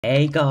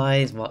Hey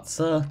guys, what's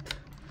up?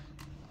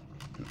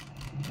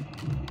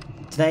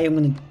 Today I'm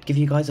going to give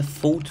you guys a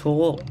full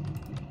tour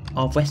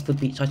of Westwood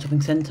Beachside Shopping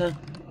Centre.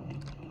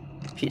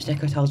 FutureTech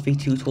Hotel's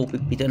V2 tour will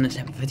be done in a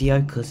separate video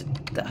because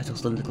that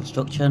hotel's under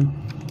construction.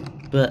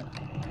 But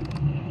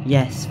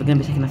yes, we're going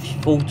to be taking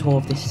a full tour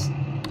of this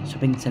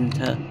shopping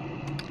centre.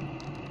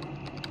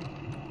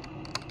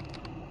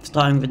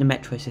 Starting with the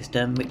metro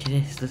system, which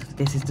is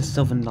this is the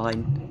Southern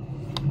Line.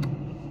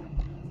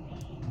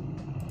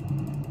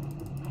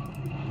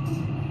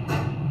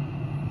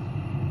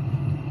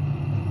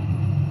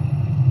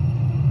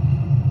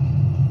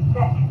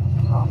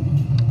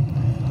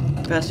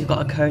 First we've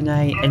got a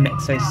Kone in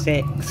Metro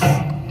 6.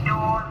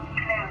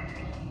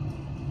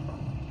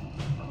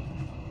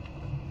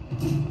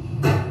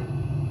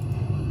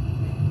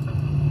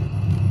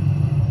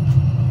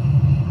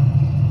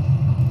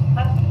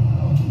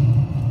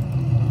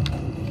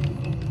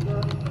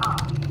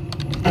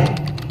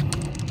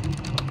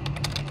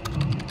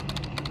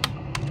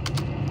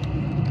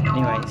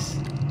 Anyways,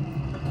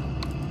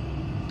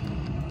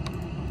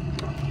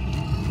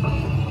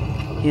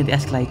 here are the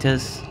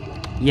escalators.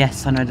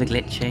 Yes, I know they're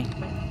glitchy.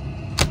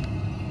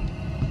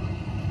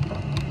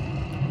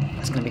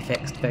 That's going to be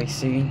fixed very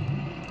soon.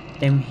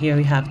 Then here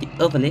we have the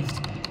other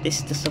lift. This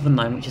is the Southern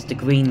Line, which is the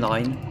green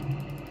line.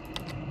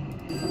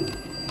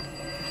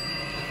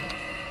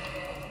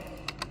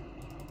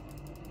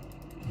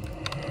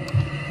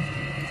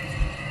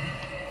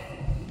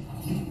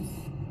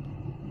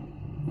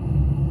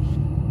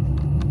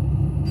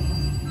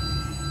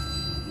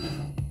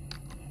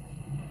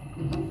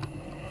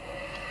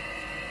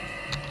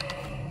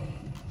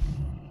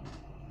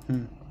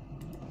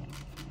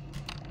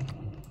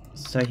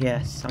 So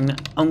yes,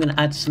 I'm gonna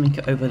add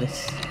something over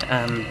this.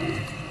 I'm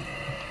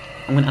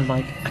gonna add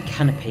like a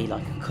canopy,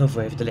 like a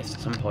cover over the lift at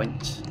some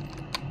point.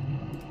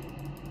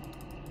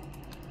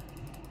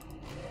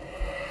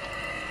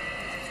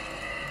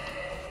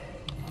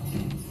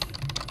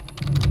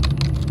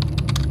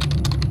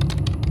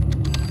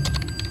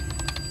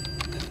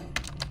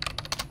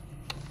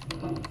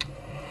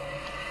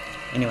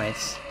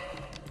 Anyways,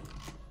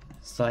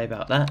 sorry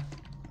about that.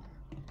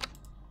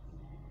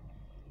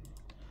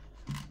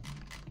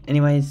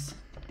 Anyways,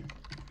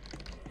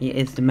 here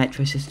is the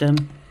metro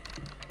system.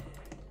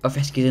 I've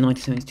rescued a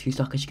 1972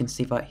 stock, as you can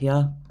see right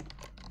here.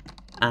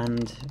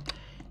 And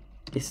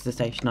this is the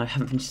station. I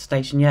haven't finished the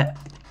station yet.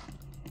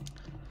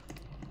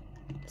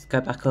 Let's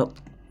go back up.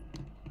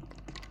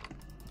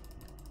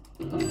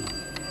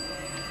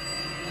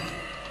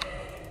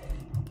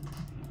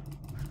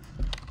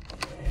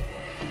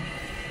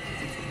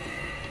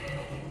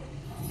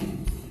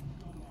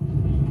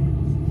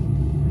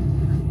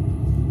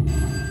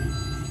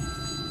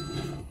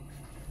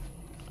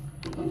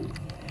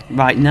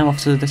 Right, now off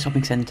to the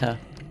shopping centre.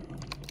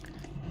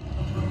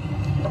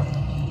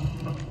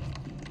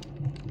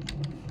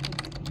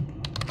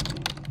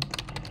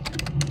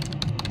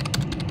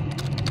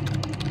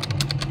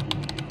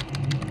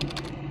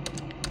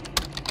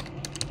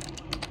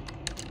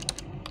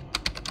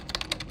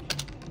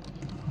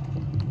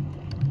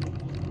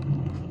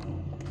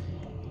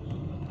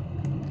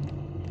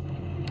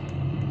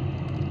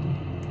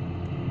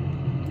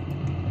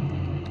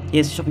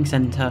 Here's the shopping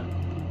centre.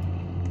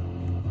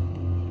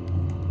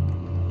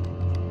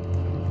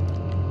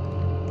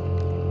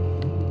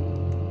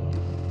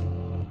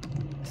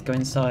 Let's go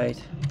inside.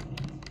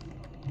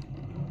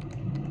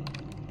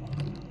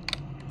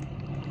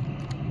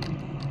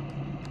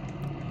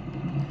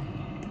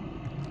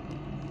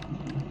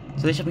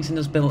 So the shopping centre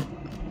was built.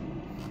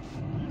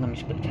 Let me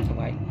just put the tap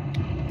away.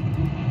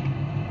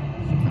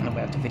 I'm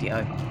away of the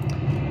video.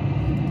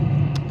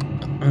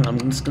 I'm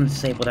just going to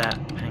disable that.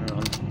 Hang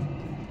on.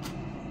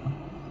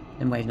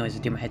 Them wave noises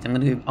do my head.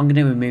 I'm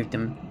gonna remove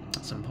them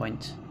at some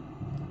point.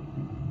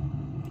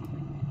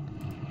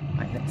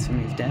 Right, let's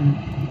remove them.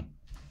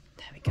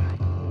 There we go.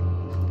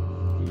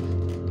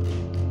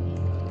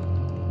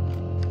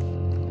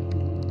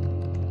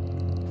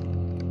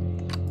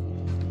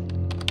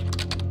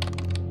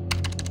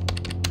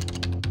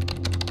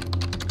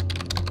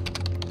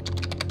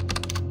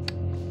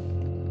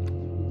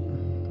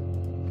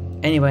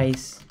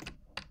 Anyways,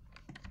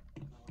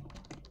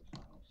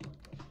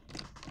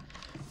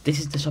 this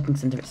is the shopping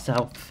centre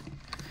itself.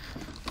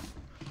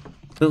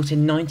 Built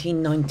in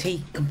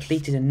 1990,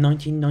 completed in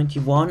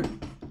 1991,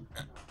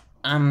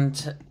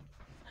 and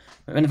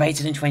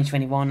renovated in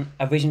 2021.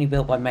 Originally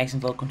built by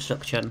Masonville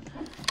Construction.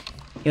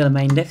 Here are the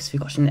main lifts.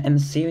 We've got some M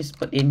series,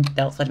 but the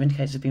outside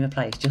indicators have been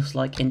replaced, just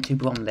like into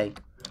Bromley.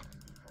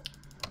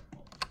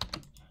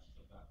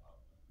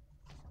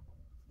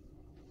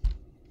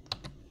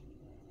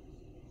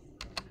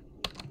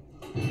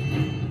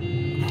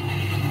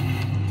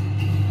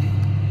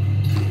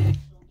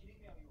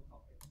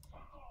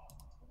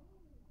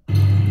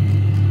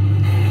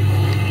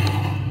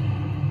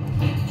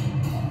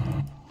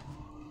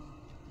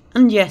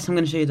 And yes, I'm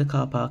going to show you the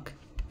car park.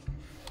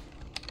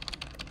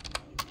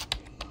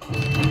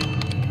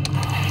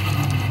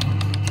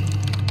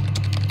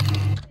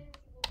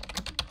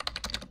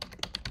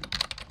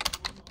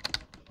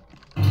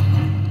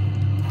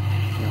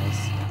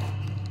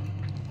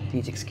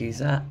 Please excuse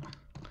that.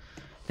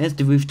 There's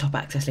the rooftop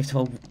access lift.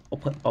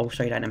 I'll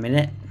show you that in a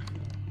minute.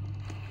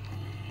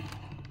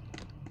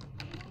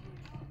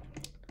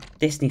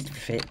 This needs to be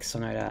fixed, I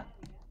know that.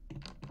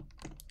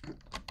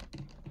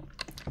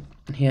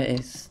 And here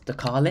is the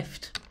car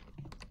lift.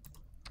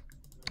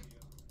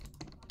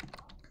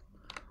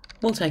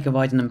 We'll take a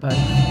ride in them both.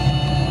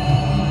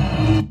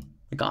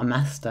 We got a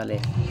master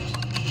lift.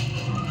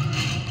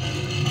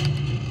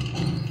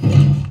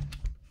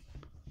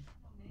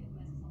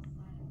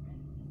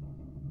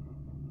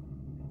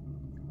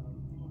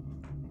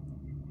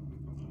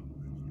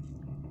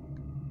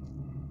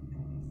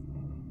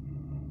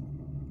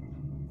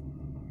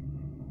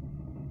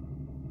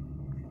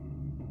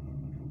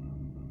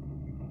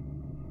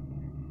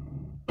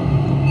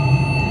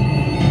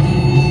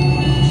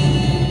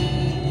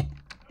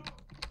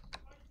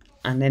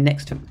 And then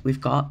next we've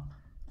got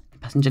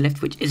passenger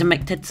lift, which is a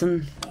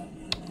McTedson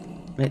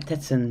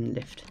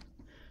lift.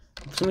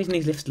 For some reason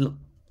these lifts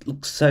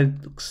look so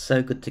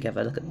good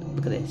together. Look at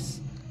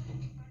this.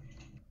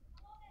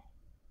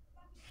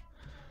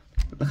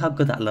 Look how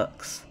good that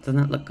looks. Doesn't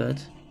that look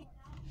good?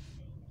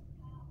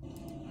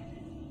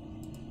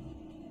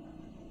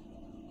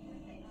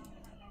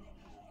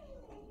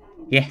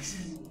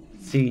 Yes,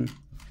 soon.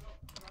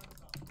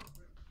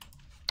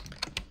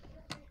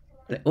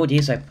 It already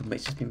is open, but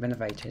it's just been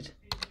renovated.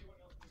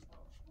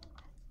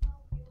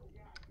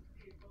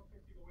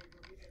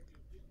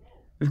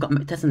 We've got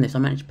McTedson lifts. I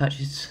managed to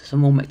purchase some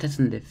more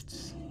McTedson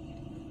lifts.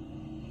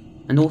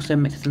 And also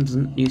McTedson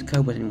doesn't use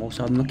cobalt anymore,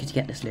 so I'm lucky to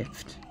get this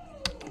lift.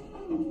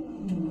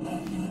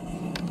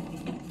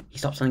 He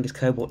stopped selling his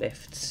cobalt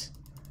lifts.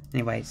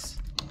 Anyways.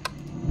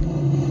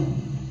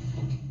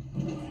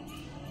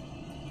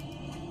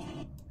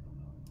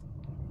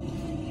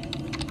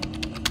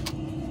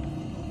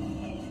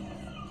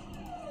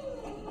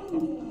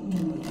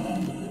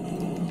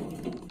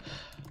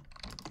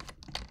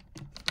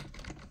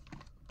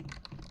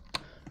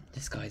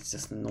 This guy's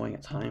just annoying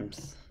at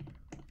times.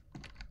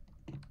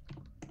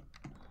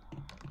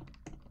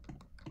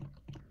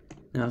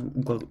 Now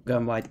I'm going to go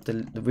and ride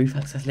the roof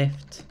access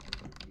lift.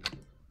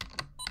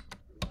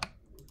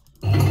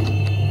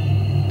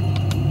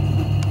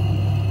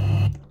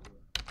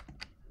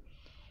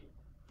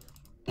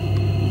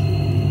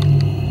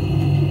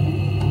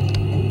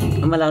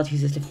 I'm allowed to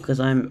use this lift because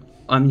I'm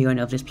the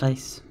owner of this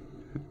place.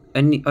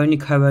 Only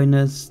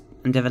co-owners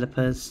and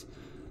developers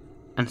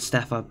and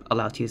staff are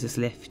allowed to use this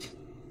lift.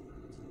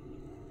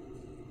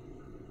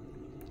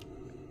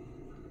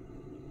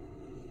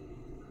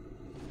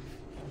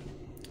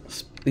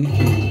 Spooky.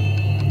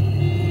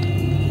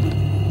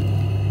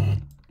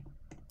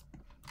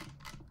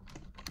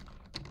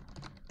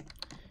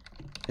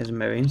 There's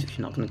my rooms if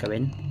you're not going to go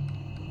in.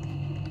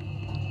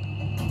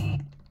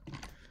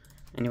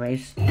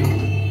 Anyways, let's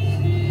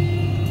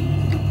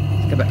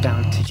go back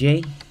down to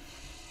G.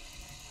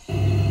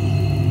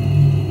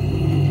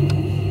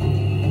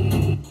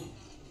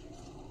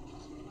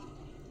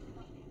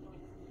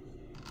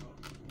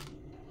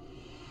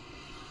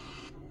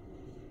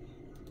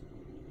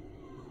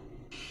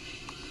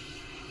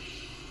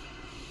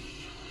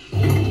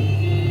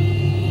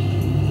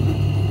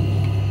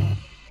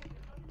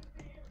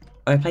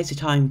 I replaced the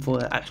time for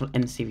the actual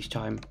N series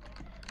time.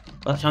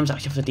 Well, that time's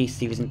actually for the D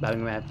series in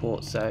Birmingham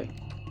Airport, so.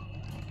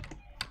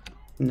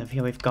 And over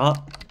here we've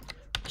got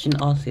Action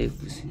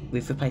archives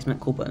with replacement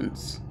call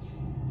buttons.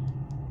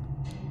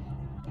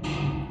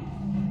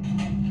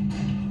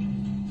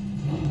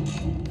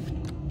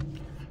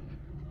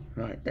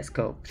 Right, let's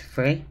go up to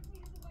 3.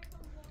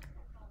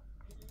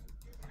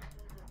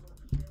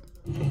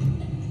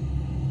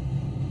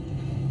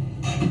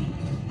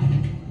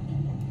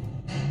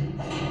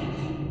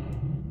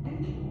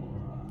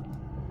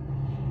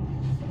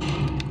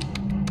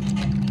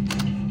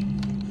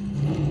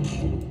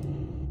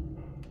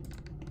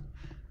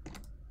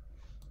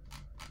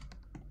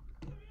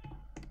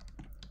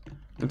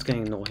 I'm just going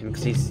to ignore him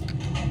because he's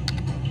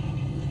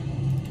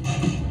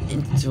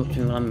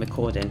interrupting when I'm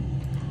recording.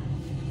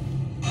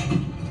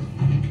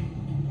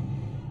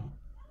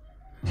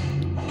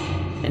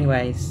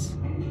 Anyways.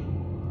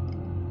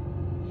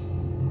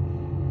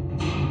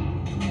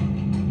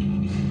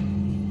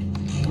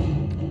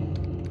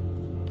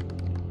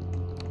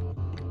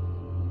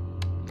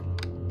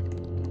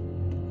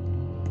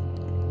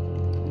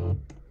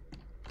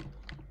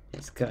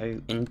 Let's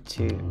go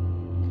into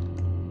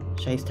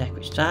FutureTech,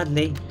 which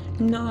sadly,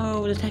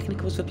 no, the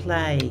technical's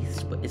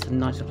replaced, but it's a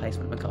nice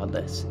replacement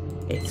regardless.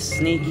 It's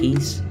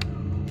Sneaky's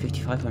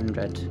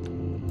 5500.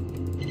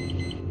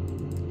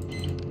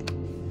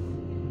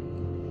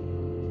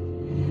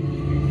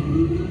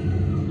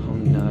 Oh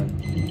no.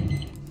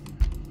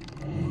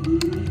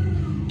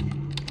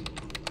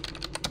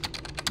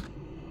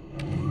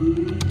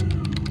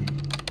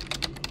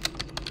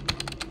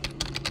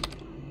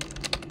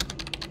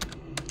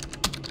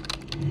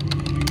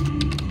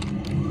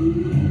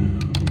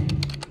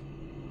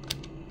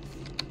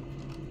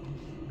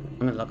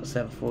 I'm gonna lock the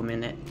server for a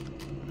minute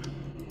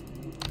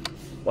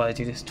while I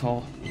do this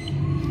tour.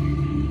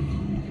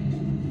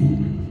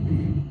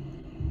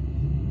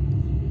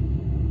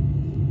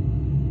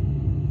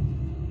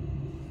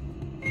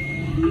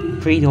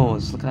 3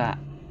 doors, look at that.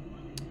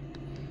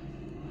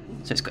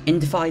 So it's got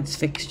indified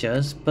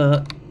fixtures,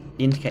 but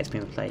the indicator's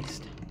been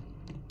replaced.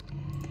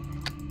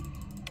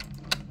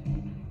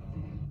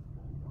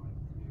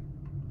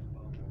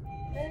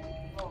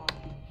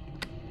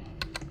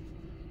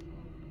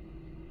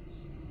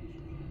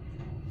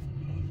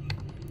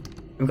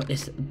 We've got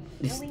this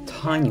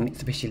tiny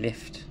Mitsubishi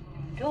lift.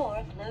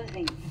 Door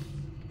closing.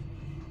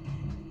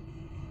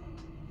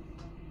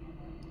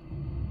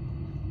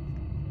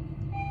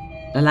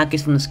 The lag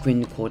is from the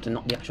screen recorder,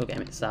 not the actual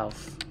game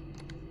itself.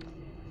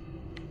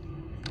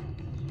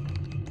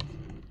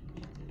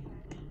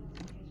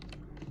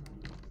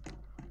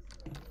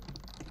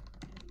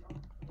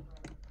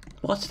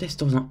 What's this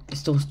door's not?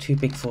 This door's too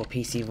big for a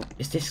PC.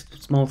 Is this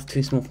small?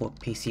 Too small for a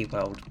PC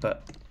world?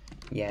 But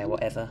yeah,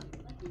 whatever.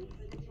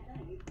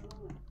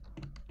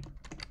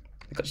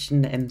 I got shit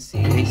in the M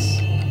series.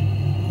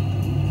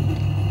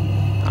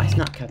 I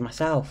snap card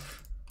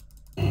myself.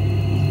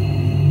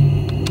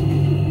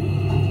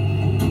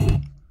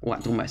 Oh,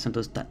 that door motor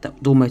does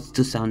that door motor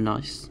does sound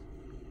nice.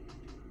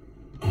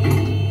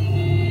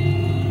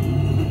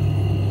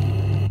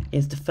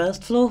 Here's the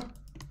first floor.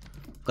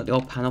 Got the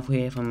old panel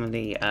here from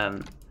the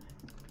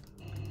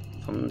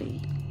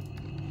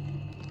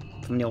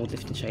old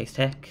lift in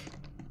FutureTech.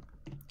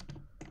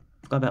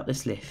 Forgot about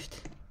this lift.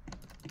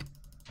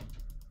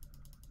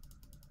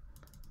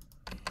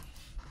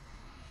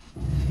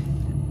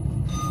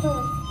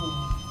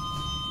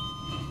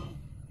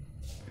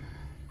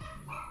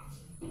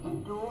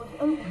 Doors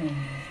opening.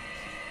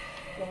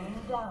 Going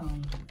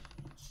down.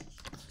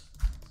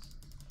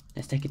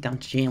 Let's take it down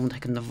to G and we'll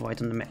take another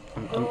ride on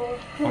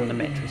the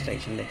metro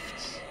station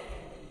lifts.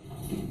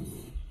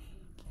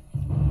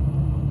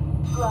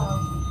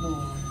 Ground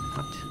floor.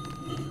 Right.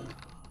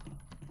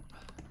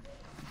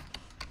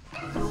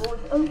 Doors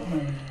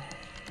opening.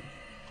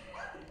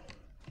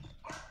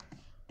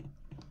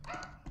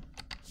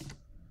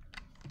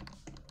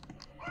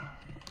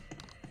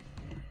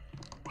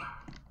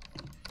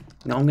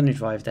 Now I'm going to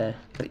drive there,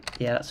 but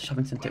yeah, that's the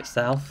shopping centre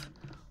itself.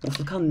 Also,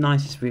 look how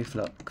nice this roof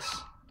looks.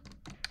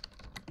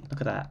 Look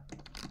at that.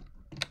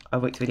 I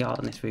worked really hard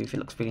on this roof, it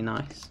looks really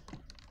nice.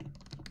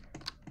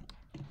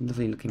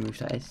 Lovely looking roof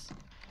that is.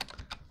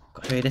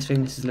 Got to show you this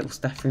room, this is a little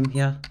staff room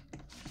here.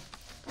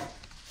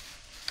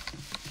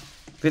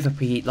 With a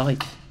preheat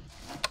light.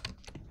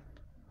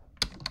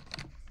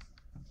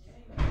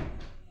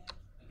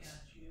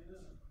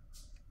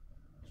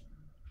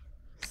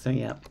 So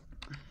yeah.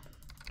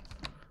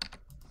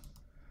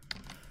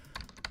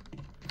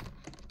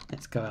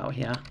 Let's go out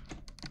here.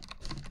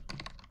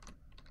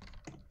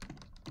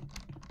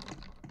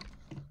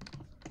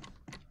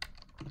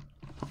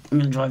 I'm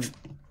going to drive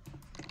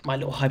my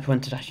little Hyper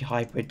One to actually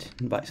hybrid,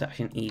 but it's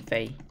actually an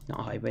EV, not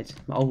a hybrid.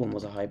 My old one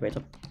was a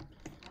hybrid.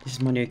 This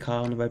is my new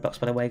car on the Roblox,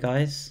 by the way,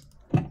 guys.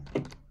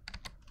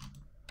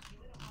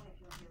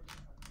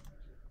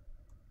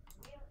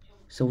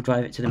 So we'll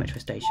drive it to the metro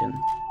station.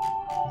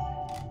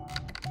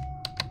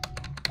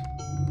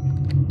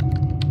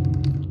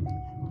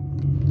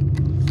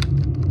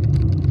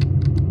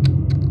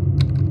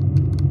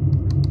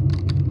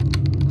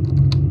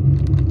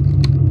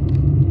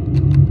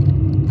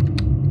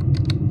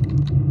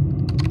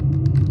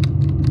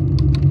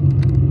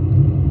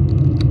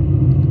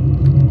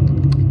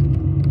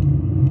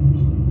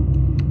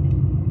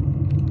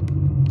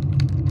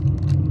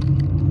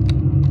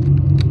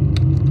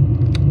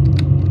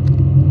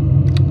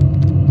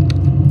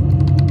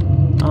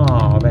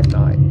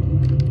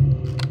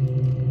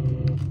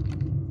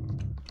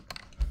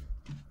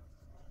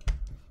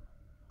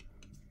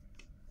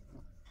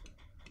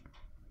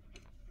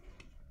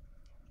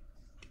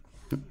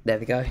 There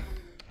we go.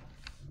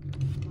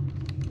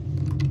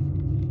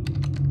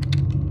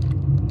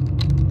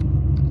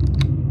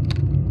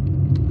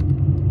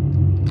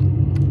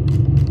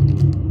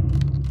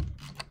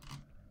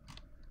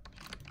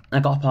 I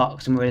got to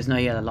park somewhere where there's no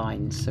yellow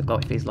lines, so I've got to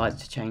wait for these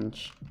lights to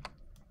change.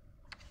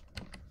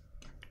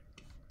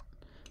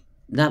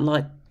 That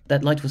light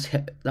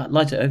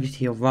over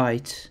to your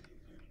right,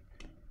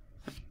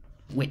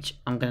 which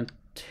I'm going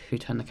to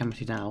turn the camera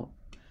to now,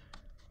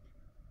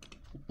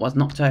 was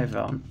knocked over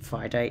on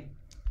Friday.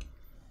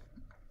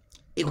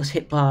 It was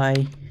hit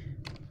by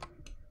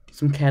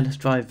some careless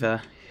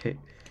driver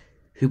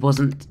who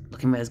wasn't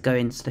looking where it was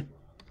going, so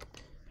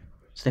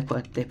they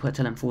put a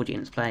LM40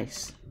 in its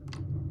place.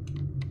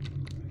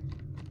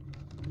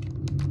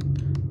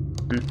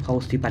 And the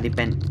pole's too badly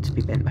bent to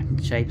be bent back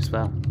into shape as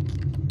well.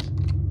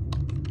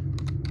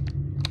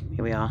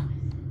 Here we are.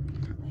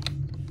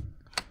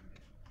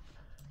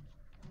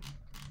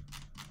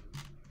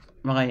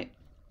 Right.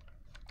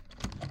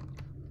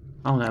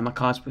 Oh no, my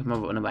car's with my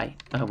run away.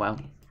 Oh well.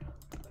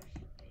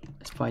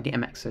 Let's try the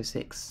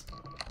MX-06.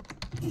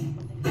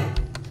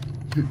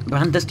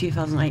 Branda's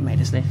 2008 made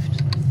us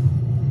lift.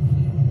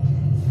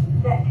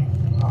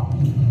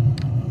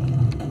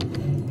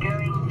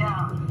 Going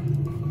down.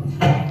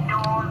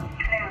 Doors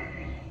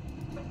closing.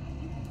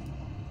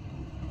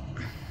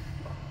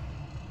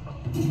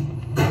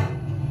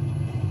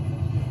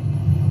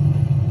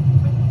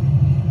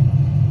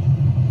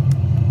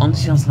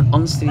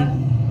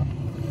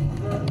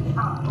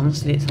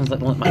 honestly, it sounds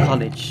like one at my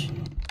college.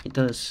 It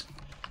does.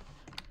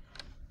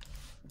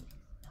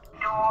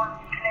 Doors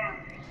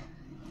closed.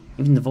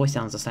 Even the voice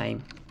sounds the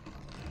same.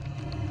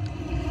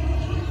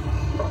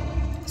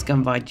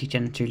 Scan by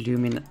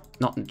Degenerate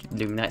not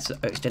Lumina,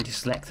 it's Gentle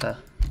Selector.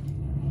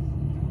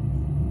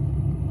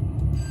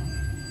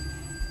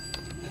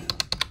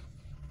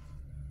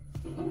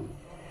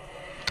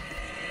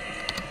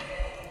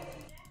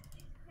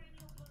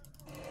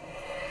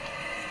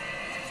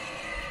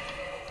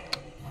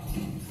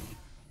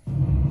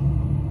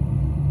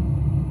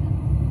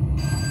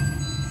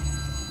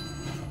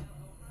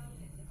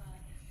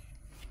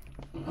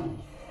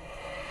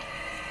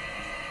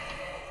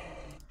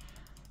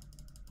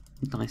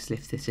 Nice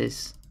lift this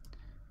is.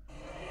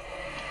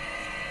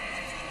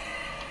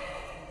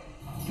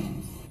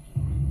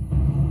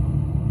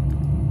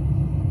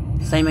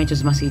 Same age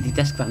as my CD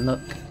desk van,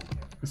 look.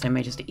 The same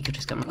age as the eco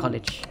disc at my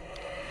college.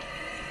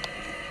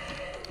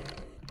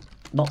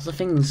 Lots of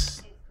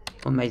things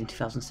were made in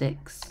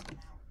 2006.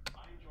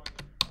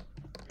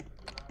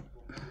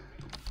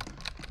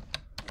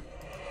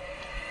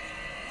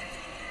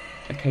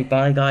 Okay,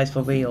 bye guys,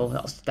 for real.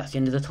 That's the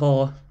end of the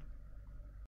tour.